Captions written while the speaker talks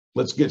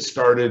let's get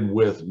started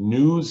with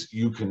news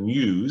you can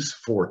use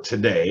for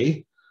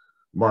today,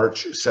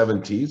 March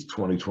 17th,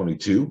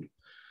 2022.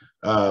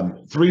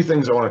 Three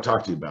things I want to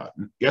talk to you about.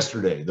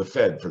 Yesterday, the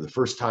Fed, for the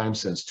first time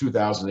since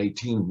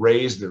 2018,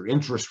 raised their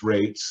interest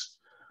rates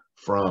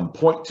from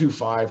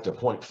 0.25 to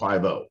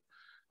 0.50,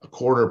 a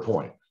quarter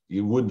point.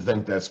 You wouldn't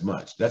think that's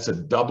much. That's a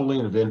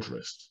doubling of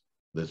interest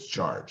that's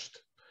charged.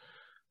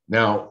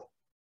 Now,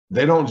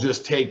 they don't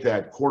just take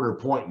that quarter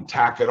point and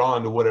tack it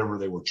on to whatever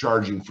they were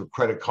charging for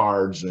credit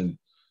cards and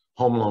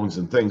home loans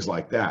and things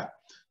like that.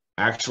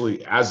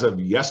 Actually, as of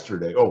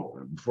yesterday,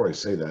 before I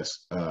say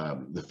this,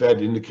 the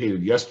Fed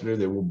indicated yesterday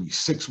there will be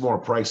 6 more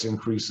price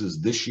increases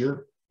this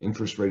year,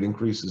 interest rate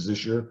increases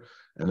this year,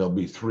 and there'll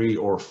be 3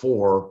 or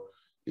 4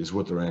 is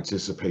what they're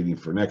anticipating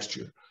for next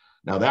year.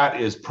 Now, that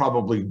is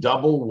probably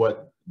double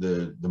what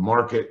the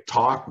market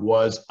talk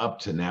was up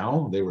to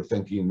now. They were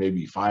thinking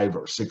maybe 5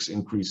 or 6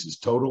 increases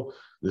total.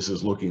 This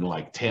is looking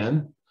like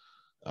 10.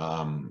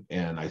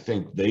 And I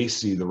think they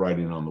see the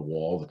writing on the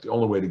wall that the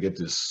only way to get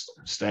this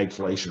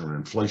stagflation or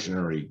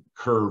inflationary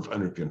curve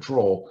under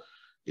control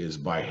is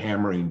by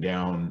hammering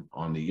down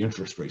on the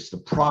interest rates. The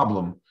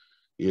problem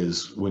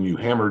is when you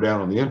hammer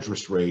down on the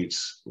interest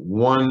rates,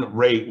 one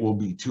rate will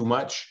be too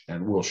much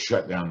and will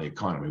shut down the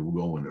economy.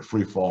 We'll go into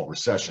free fall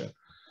recession,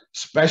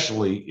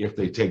 especially if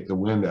they take the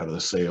wind out of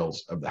the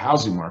sails of the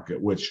housing market,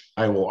 which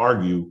I will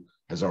argue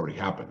has already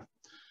happened.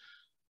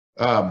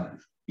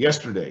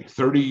 Yesterday,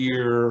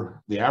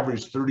 the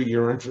average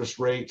 30-year interest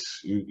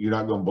rates, you're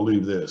not going to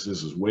believe this.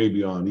 This is way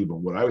beyond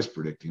even what I was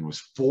predicting,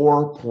 was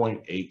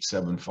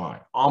 4.875,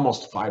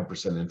 almost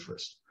 5%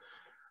 interest.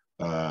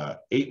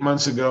 8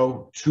 months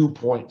ago,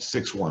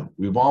 2.61.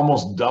 We've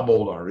almost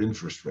doubled our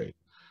interest rate.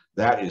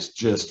 That is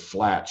just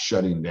flat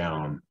shutting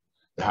down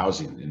the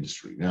housing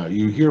industry. Now,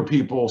 you hear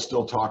people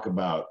still talk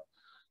about,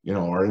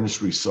 our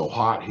industry's so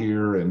hot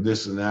here and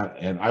this and that.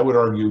 And I would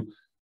argue,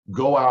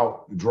 go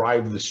out,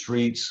 drive the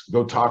streets,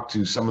 go talk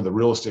to some of the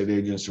real estate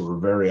agents who are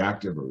very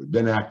active or have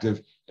been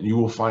active, and you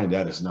will find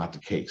that is not the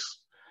case.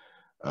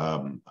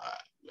 I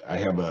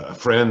have a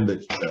friend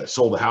that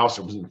sold a house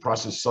that was in the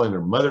process of selling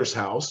their mother's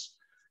house,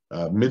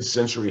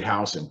 mid-century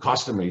house in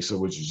Costa Mesa,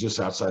 which is just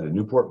outside of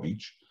Newport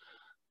Beach.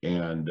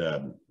 And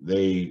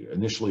they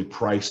initially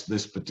priced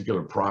this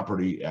particular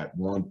property at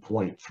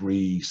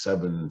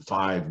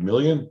 $1.375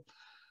 million.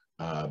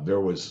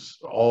 There was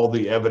all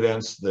the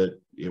evidence that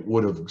it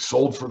would have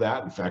sold for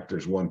that. In fact,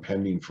 there's one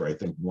pending for, I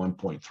think,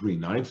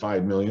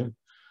 $1.395 million.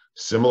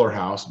 Similar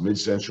house,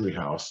 mid-century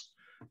house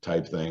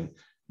type thing.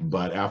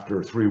 But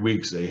after 3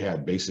 weeks, they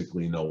had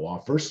basically no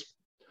offers.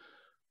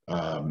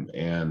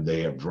 And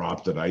they have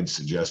dropped it. I'd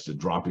suggested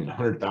dropping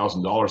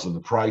 $100,000 in the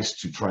price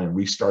to try and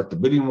restart the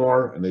bidding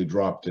war. And they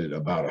dropped it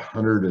about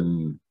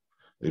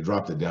they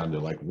dropped it down to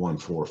like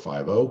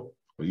 1.450, or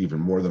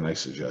even more than I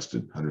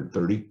suggested,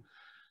 130.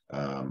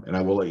 And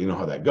I will let you know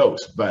how that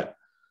goes. But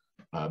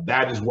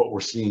that is what we're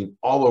seeing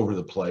all over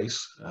the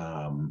place.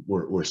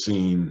 We're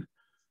seeing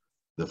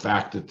the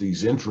fact that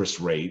these interest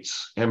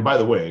rates, and by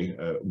the way,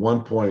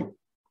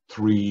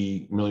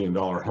 $1.3 million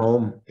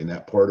home in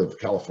that part of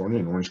California,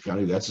 in Orange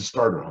County, that's a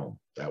starter home.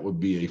 That would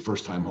be a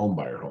first-time home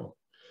buyer home,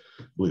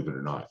 believe it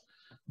or not.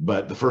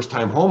 But the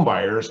first-time home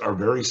buyers are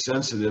very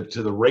sensitive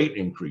to the rate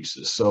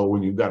increases. So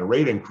when you've got a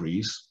rate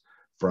increase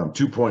from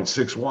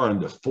 2.61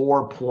 to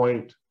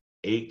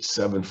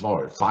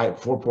 4.875,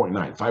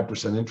 4.9,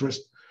 5%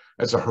 interest,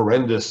 that's a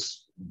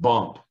horrendous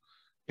bump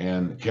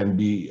and can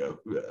be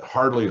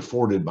hardly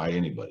afforded by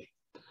anybody.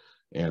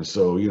 And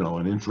so,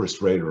 an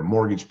interest rate or a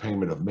mortgage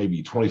payment of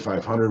maybe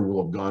 $2,500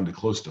 will have gone to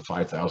close to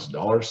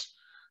 $5,000.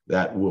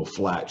 That will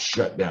flat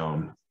shut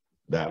down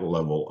that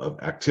level of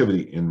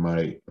activity, in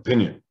my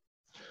opinion.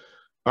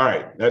 All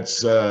right,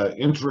 that's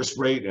interest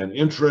rate and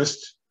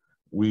interest.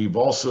 We've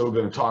also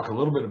going to talk a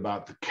little bit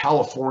about the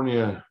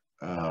California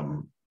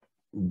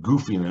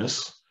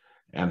goofiness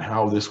and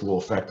how this will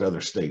affect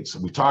other states.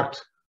 We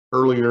talked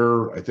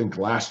earlier, I think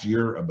last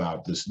year,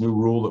 about this new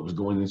rule that was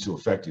going into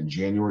effect in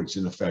January. It's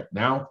in effect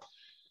now.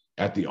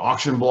 At the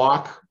auction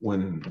block,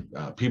 when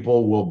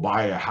people will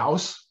buy a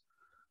house,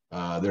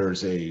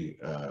 there's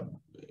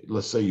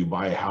let's say you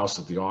buy a house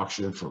at the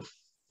auction for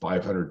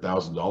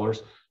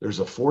 $500,000. There's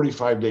a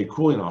 45-day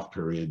cooling off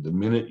period the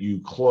minute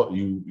you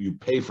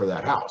pay for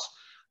that house,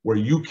 where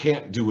you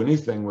can't do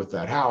anything with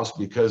that house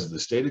because the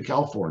state of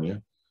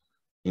California,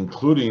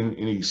 including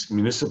any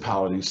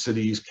municipalities,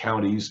 cities,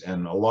 counties,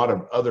 and a lot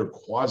of other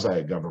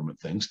quasi-government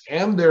things,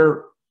 and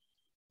the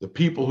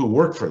people who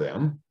work for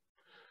them,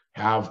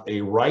 have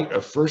a right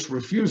of first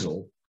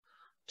refusal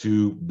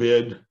to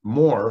bid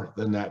more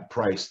than that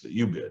price that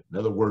you bid. In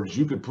other words,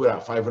 you could put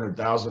out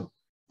 $500,000,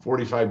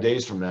 45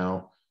 days from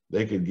now,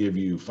 they could give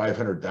you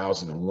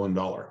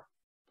 $500,001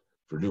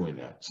 for doing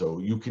that. So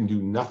you can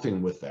do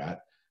nothing with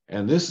that.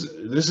 And this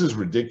is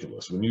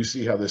ridiculous when you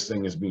see how this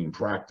thing is being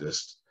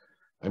practiced.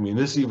 I mean,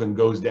 this even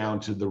goes down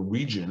to the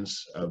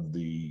regents of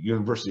the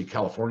University of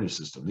California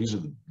system. These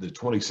are the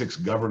 26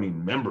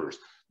 governing members.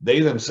 They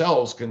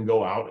themselves can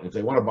go out, if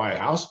they want to buy a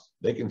house,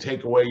 they can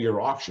take away your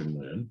auction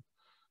win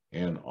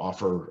and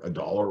offer $1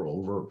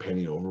 over, a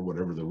penny over,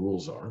 whatever the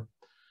rules are.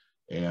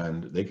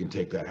 And they can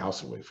take that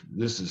house away from you.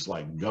 This is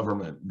like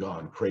government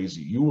gone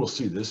crazy. You will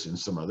see this in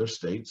some other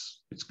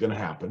states. It's going to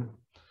happen.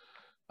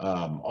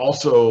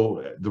 Also,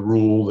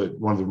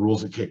 one of the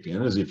rules that kicked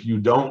in is if you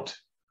don't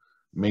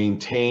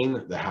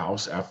maintain the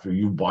house after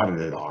you bought it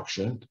at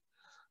auction,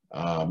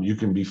 you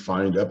can be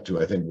fined up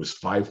to, I think it was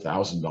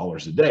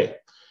 $5,000 a day.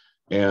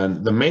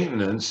 And the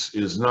maintenance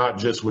is not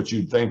just what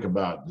you'd think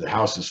about. The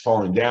house is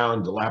falling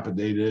down,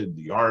 dilapidated,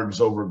 the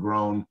yard's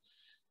overgrown.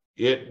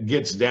 It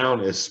gets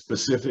down as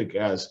specific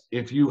as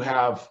if you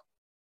have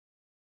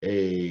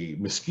a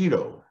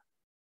mosquito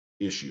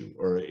issue,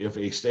 or if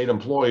a state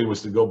employee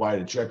was to go by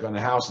to check on the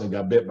house and they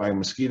got bit by a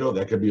mosquito,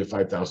 that could be a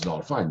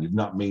 $5,000 fine. You've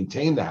not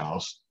maintained the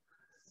house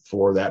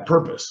for that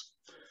purpose.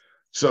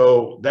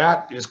 So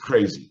that is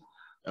crazy.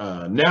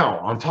 Now,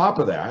 on top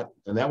of that,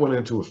 and that went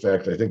into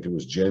effect, I think it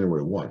was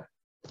January 1.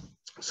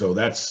 So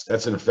that's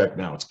in effect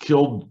now. It's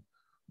killed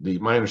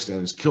my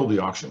understanding is killed the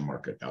auction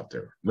market out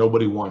there.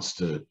 Nobody wants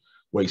to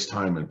waste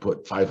time and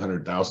put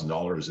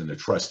 $500,000 in a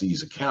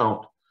trustee's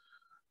account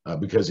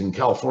because in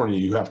California,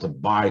 you have to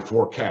buy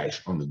for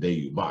cash on the day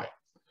you buy.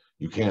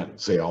 You can't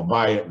say, I'll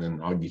buy it and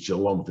then I'll get you a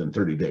loan within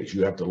 30 days.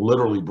 You have to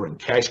literally bring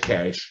cash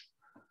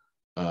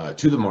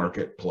to the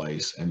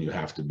marketplace, and you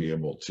have to be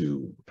able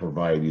to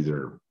provide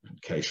either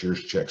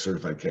cashier's checks,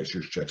 certified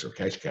cashier's checks, or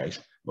cash.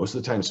 Most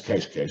of the time it's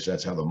cash.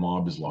 That's how the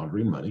mob is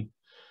laundering money.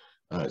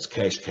 It's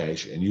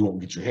cash, and you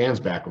won't get your hands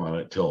back on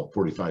it till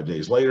 45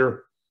 days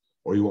later,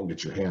 or you won't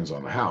get your hands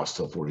on the house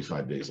till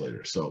 45 days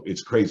later. So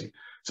it's crazy.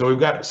 So we've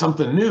got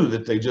something new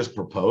that they just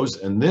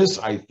proposed, and this,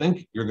 I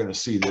think you're going to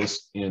see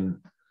this in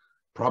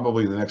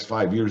probably the next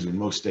 5 years in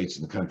most states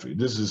in the country.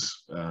 This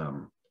is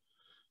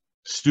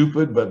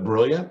stupid but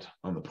brilliant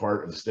on the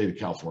part of the state of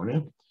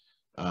California.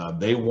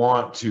 They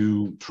want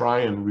to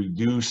try and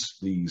reduce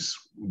these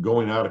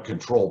going out of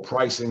control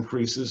price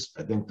increases.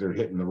 I think they're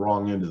hitting the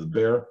wrong end of the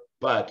bear,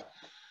 but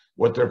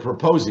what they're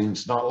proposing,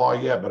 it's not law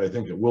yet, but I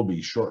think it will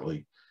be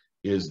shortly,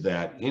 is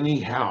that any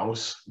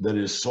house that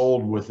is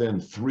sold within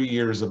 3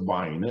 years of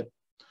buying it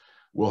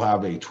will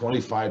have a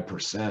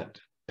 25%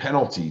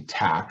 penalty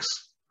tax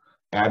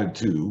added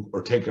to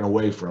or taken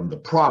away from the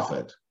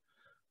profit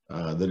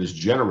that is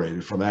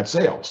generated from that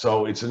sale.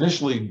 So it's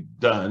initially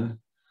done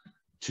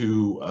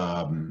to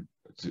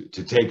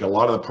take a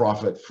lot of the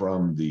profit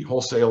from the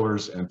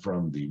wholesalers and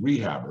from the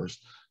rehabbers,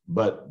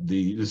 but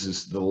this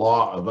is the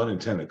law of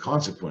unintended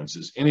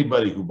consequences.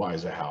 Anybody who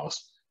buys a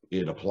house,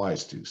 it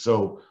applies to.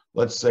 So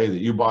let's say that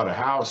you bought a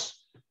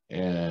house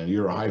and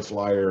you're a high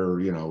flyer,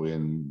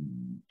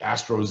 in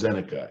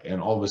AstraZeneca,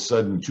 and all of a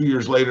sudden 2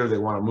 years later they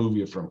want to move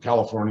you from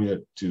California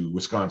to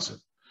Wisconsin.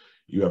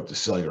 You have to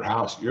sell your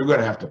house. You're going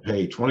to have to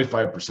pay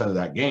 25% of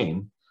that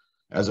gain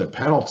as a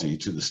penalty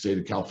to the state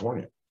of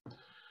California.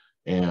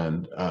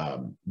 And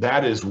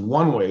that is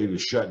one way to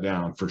shut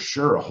down, for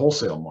sure, a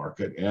wholesale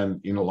market, and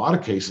in a lot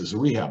of cases, a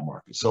rehab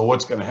market. So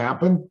what's going to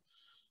happen?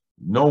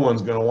 No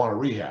one's going to want to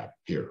rehab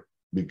here,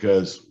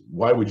 because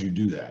why would you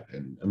do that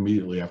and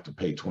immediately have to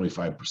pay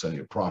 25% of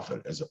your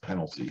profit as a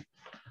penalty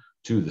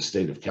to the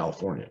state of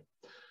California?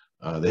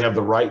 They have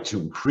the right to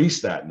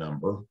increase that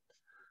number.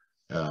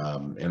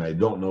 And I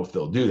don't know if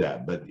they'll do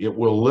that, but it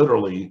will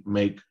literally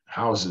make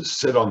houses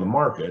sit on the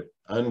market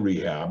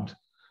unrehabbed,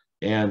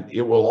 and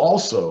it will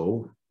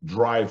also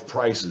drive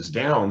prices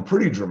down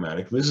pretty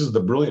dramatically. This is the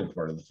brilliant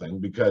part of the thing,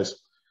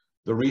 because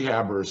the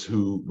rehabbers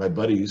my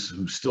buddies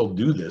who still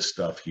do this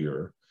stuff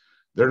here,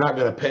 they're not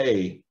going to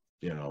pay,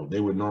 they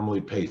would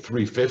normally pay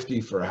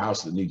 $350 for a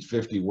house that needs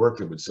 50 work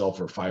that would sell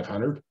for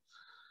 $500.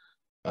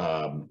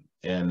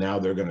 And now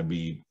they're going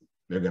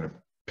to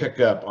pick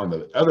up on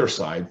the other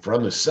side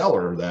from the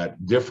seller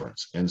that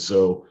difference. And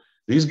so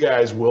these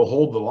guys will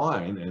hold the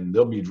line, and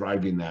they'll be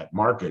driving that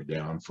market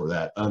down for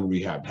that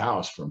unrehabbed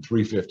house from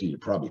 $350 to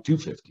probably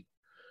 $250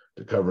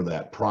 to cover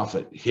that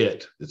profit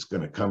hit that's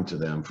going to come to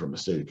them from the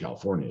state of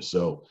California.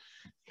 So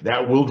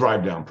that will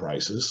drive down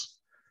prices,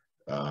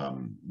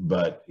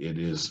 but it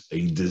is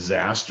a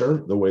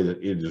disaster the way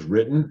that it is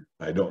written.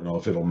 I don't know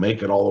if it'll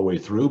make it all the way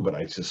through, but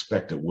I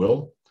suspect it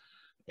will.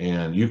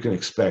 And you can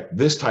expect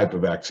this type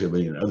of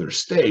activity in other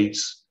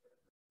states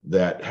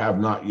that have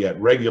not yet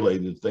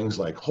regulated things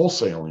like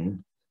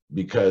wholesaling,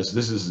 because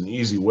this is an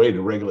easy way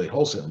to regulate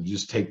wholesaling. You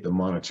just take the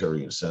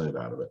monetary incentive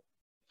out of it.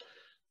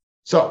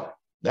 So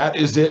that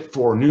is it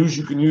for news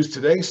you can use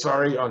today.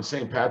 Sorry on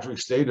St.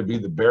 Patrick's Day to be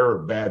the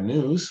bearer of bad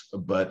news,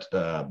 but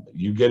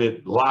you get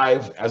it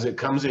live as it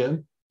comes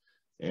in.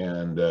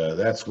 And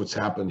that's what's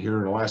happened here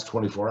in the last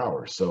 24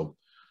 hours. So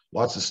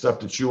lots of stuff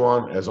to chew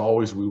on. As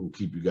always, we will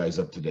keep you guys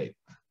up to date.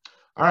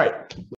 All right.